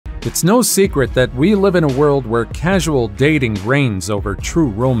It's no secret that we live in a world where casual dating reigns over true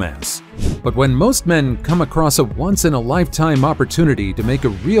romance. But when most men come across a once-in-a-lifetime opportunity to make a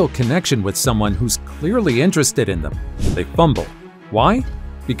real connection with someone who's clearly interested in them, they fumble. Why?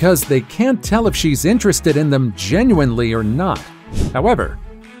 Because they can't tell if she's interested in them genuinely or not. However,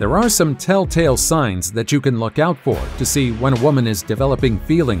 there are some telltale signs that you can look out for to see when a woman is developing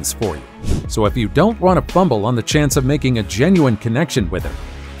feelings for you. So if you don't want to fumble on the chance of making a genuine connection with her,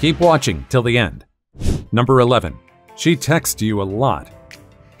 keep watching till the end. Number 11. She texts you a lot.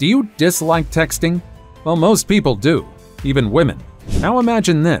 Do you dislike texting? Well, most people do, even women. Now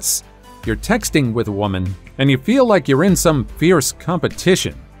imagine this. You're texting with a woman and you feel like you're in some fierce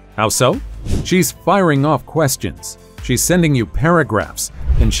competition. How so? She's firing off questions. She's sending you paragraphs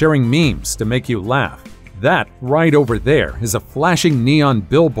and sharing memes to make you laugh. That right over there is a flashing neon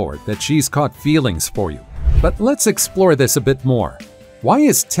billboard that she's caught feelings for you. But let's explore this a bit more. Why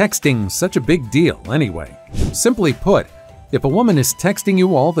is texting such a big deal anyway? Simply put, if a woman is texting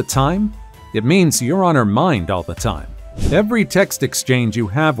you all the time, it means you're on her mind all the time. Every text exchange you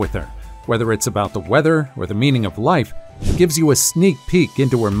have with her, whether it's about the weather or the meaning of life, gives you a sneak peek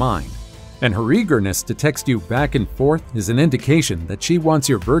into her mind. And her eagerness to text you back and forth is an indication that she wants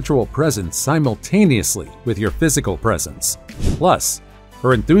your virtual presence simultaneously with your physical presence. Plus,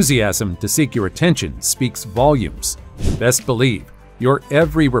 her enthusiasm to seek your attention speaks volumes. Best believe, your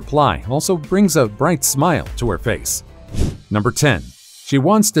every reply also brings a bright smile to her face. Number 10. She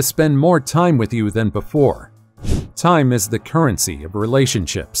wants to spend more time with you than before. Time is the currency of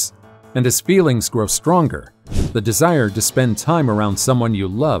relationships. And as feelings grow stronger, the desire to spend time around someone you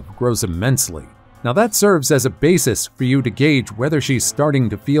love grows immensely. Now that serves as a basis for you to gauge whether she's starting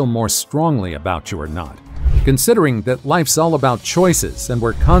to feel more strongly about you or not. Considering that life's all about choices and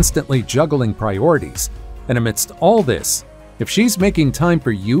we're constantly juggling priorities, and amidst all this, if she's making time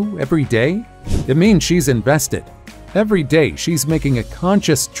for you every day, it means she's invested. Every day she's making a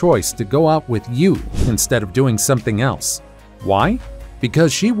conscious choice to go out with you instead of doing something else. Why?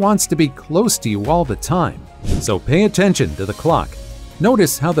 Because she wants to be close to you all the time. So pay attention to the clock.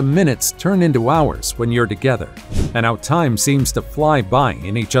 Notice how the minutes turn into hours when you're together, and how time seems to fly by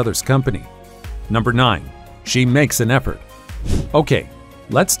in each other's company. Number 9. She makes an effort. Okay,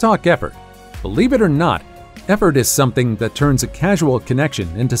 let's talk effort. Believe it or not, effort is something that turns a casual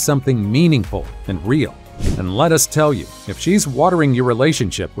connection into something meaningful and real. And let us tell you, if she's watering your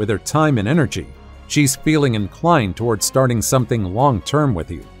relationship with her time and energy, she's feeling inclined towards starting something long-term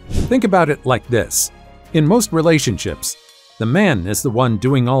with you. Think about it like this. In most relationships, the man is the one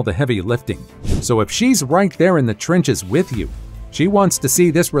doing all the heavy lifting. So if she's right there in the trenches with you, she wants to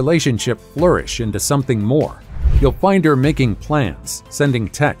see this relationship flourish into something more. You'll find her making plans, sending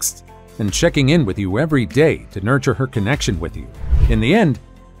texts, and checking in with you every day to nurture her connection with you. In the end,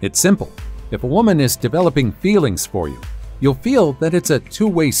 it's simple. If a woman is developing feelings for you, you'll feel that it's a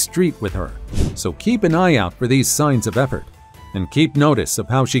two-way street with her. So keep an eye out for these signs of effort, and keep notice of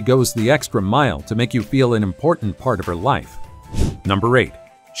how she goes the extra mile to make you feel an important part of her life. Number 8.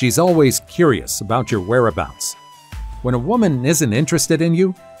 She's always curious about your whereabouts. When a woman isn't interested in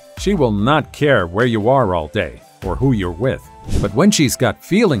you, she will not care where you are all day or who you're with. But when she's got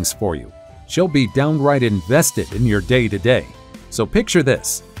feelings for you, she'll be downright invested in your day-to-day. So picture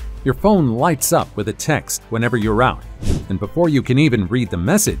this. Your phone lights up with a text whenever you're out, and before you can even read the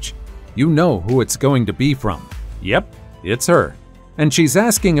message, you know who it's going to be from. Yep, it's her. And she's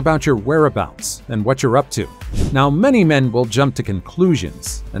asking about your whereabouts and what you're up to. Now, many men will jump to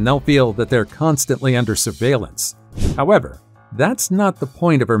conclusions, and they'll feel that they're constantly under surveillance. However, that's not the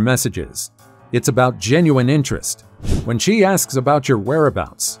point of her messages. It's about genuine interest. When she asks about your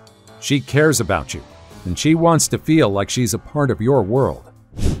whereabouts, she cares about you, and she wants to feel like she's a part of your world.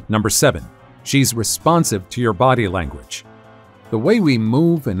 Number 7. She's responsive to your body language. The way we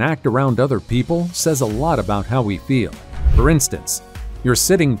move and act around other people says a lot about how we feel. For instance, you're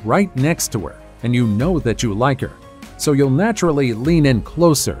sitting right next to her and you know that you like her, so you'll naturally lean in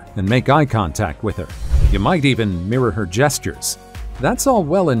closer and make eye contact with her. You might even mirror her gestures. That's all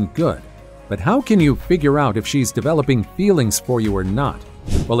well and good, but how can you figure out if she's developing feelings for you or not?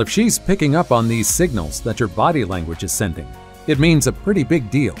 Well, if she's picking up on these signals that your body language is sending, it means a pretty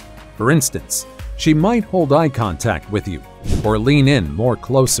big deal. For instance, she might hold eye contact with you or lean in more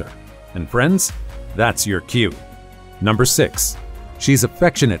closer. And friends, that's your cue. Number 6. She's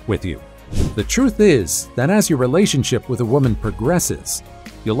affectionate with you. The truth is that as your relationship with a woman progresses,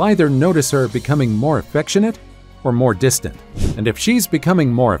 you'll either notice her becoming more affectionate or more distant. And if she's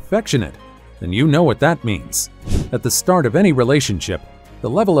becoming more affectionate, then you know what that means. At the start of any relationship, the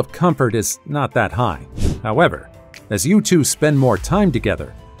level of comfort is not that high. However, as you two spend more time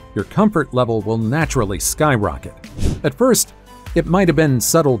together, your comfort level will naturally skyrocket. At first, it might have been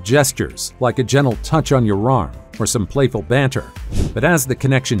subtle gestures, like a gentle touch on your arm or some playful banter. But as the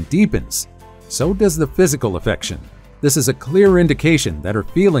connection deepens, so does the physical affection. This is a clear indication that her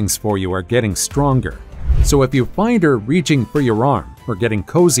feelings for you are getting stronger. So if you find her reaching for your arm or getting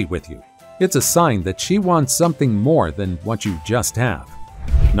cozy with you, it's a sign that she wants something more than what you just have.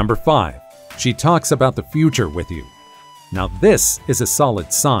 Number 5. She talks about the future with you. Now this is a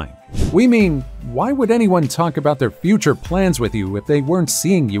solid sign. We mean, why would anyone talk about their future plans with you if they weren't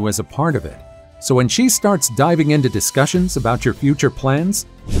seeing you as a part of it? So when she starts diving into discussions about your future plans,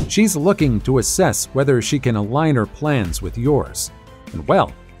 she's looking to assess whether she can align her plans with yours. And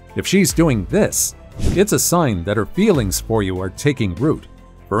well, if she's doing this, it's a sign that her feelings for you are taking root.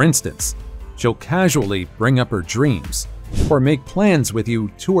 For instance, she'll casually bring up her dreams or make plans with you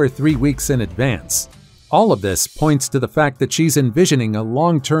 2 or 3 weeks in advance. All of this points to the fact that she's envisioning a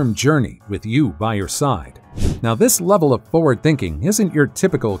long-term journey with you by your side. Now, this level of forward thinking isn't your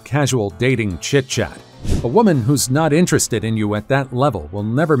typical casual dating chit-chat. A woman who's not interested in you at that level will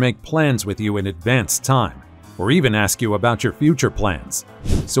never make plans with you in advance time, or even ask you about your future plans.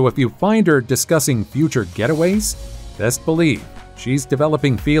 So if you find her discussing future getaways, best believe she's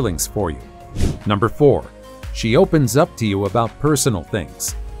developing feelings for you. Number 4. She opens up to you about personal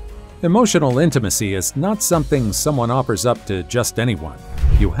things. Emotional intimacy is not something someone offers up to just anyone.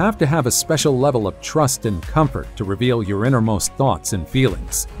 You have to have a special level of trust and comfort to reveal your innermost thoughts and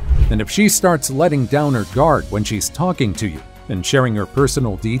feelings. And if she starts letting down her guard when she's talking to you and sharing her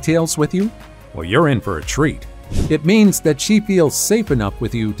personal details with you, well, you're in for a treat. It means that she feels safe enough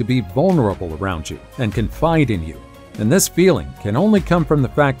with you to be vulnerable around you and confide in you. And this feeling can only come from the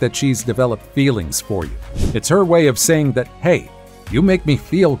fact that she's developed feelings for you. It's her way of saying that, hey, you make me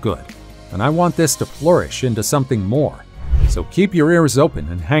feel good, and I want this to flourish into something more. So keep your ears open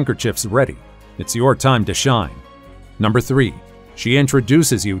and handkerchiefs ready. It's your time to shine. Number 3. She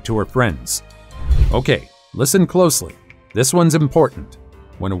introduces you to her friends. Okay, listen closely. This one's important.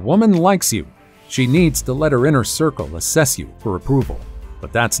 When a woman likes you, she needs to let her inner circle assess you for approval.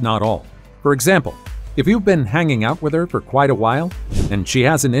 But that's not all. For example, if you've been hanging out with her for quite a while and she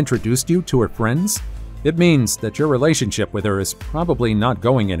hasn't introduced you to her friends, it means that your relationship with her is probably not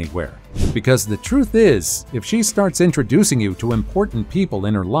going anywhere. Because the truth is, if she starts introducing you to important people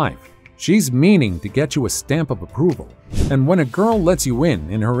in her life, she's meaning to get you a stamp of approval. And when a girl lets you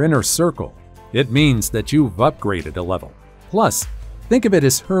in her inner circle, it means that you've upgraded a level. Plus, think of it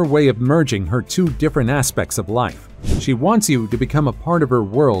as her way of merging her 2 different aspects of life. She wants you to become a part of her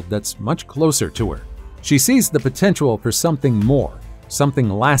world that's much closer to her. She sees the potential for something more, something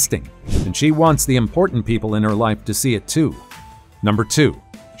lasting, and she wants the important people in her life to see it too. Number 2.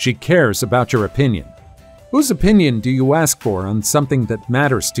 She cares about your opinion. Whose opinion do you ask for on something that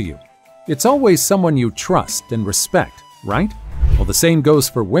matters to you? It's always someone you trust and respect, right? Well, the same goes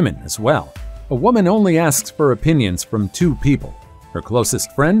for women as well. A woman only asks for opinions from 2 people, her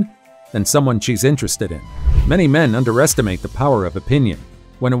closest friend and someone she's interested in. Many men underestimate the power of opinion.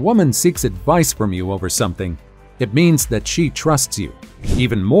 When a woman seeks advice from you over something, it means that she trusts you.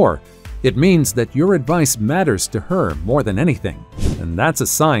 Even more, it means that your advice matters to her more than anything. And that's a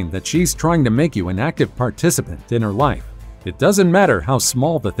sign that she's trying to make you an active participant in her life. It doesn't matter how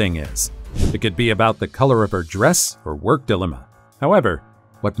small the thing is. It could be about the color of her dress or work dilemma. However,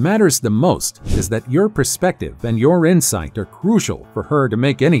 what matters the most is that your perspective and your insight are crucial for her to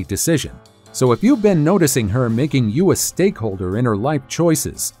make any decision. So if you've been noticing her making you a stakeholder in her life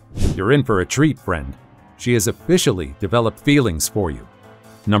choices, you're in for a treat, friend. She has officially developed feelings for you.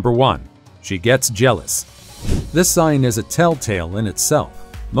 Number 1. She gets jealous. This sign is a telltale in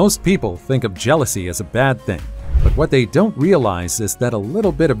itself. Most people think of jealousy as a bad thing, but what they don't realize is that a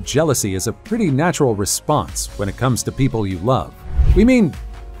little bit of jealousy is a pretty natural response when it comes to people you love. We mean,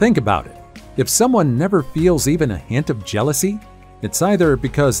 think about it. If someone never feels even a hint of jealousy, it's either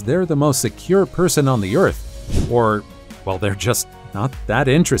because they're the most secure person on the earth, or, well, they're just not that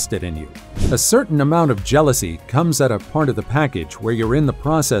interested in you. A certain amount of jealousy comes at a part of the package where you're in the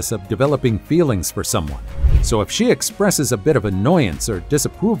process of developing feelings for someone. So if she expresses a bit of annoyance or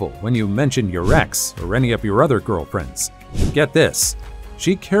disapproval when you mention your ex or any of your other girlfriends, get this,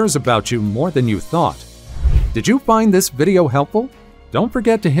 she cares about you more than you thought. Did you find this video helpful? Don't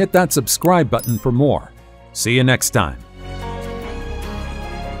forget to hit that subscribe button for more. See you next time.